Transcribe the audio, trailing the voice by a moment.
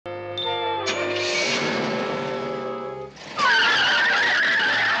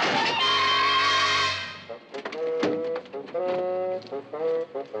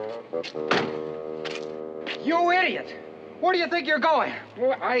You idiot! Where do you think you're going?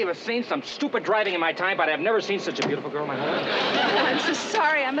 Well, I have seen some stupid driving in my time, but I've never seen such a beautiful girl in my whole life. Oh, I'm so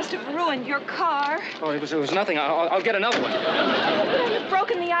sorry. I must have ruined your car. Oh, it was nothing. I'll get another one. But I've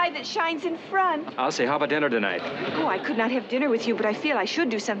broken the eye that shines in front. I'll say, how about dinner tonight? Oh, I could not have dinner with you, but I feel I should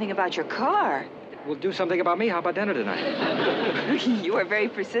do something about your car. We'll do something about me. How about dinner tonight? You are very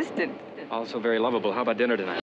persistent. Also very lovable. How about dinner tonight?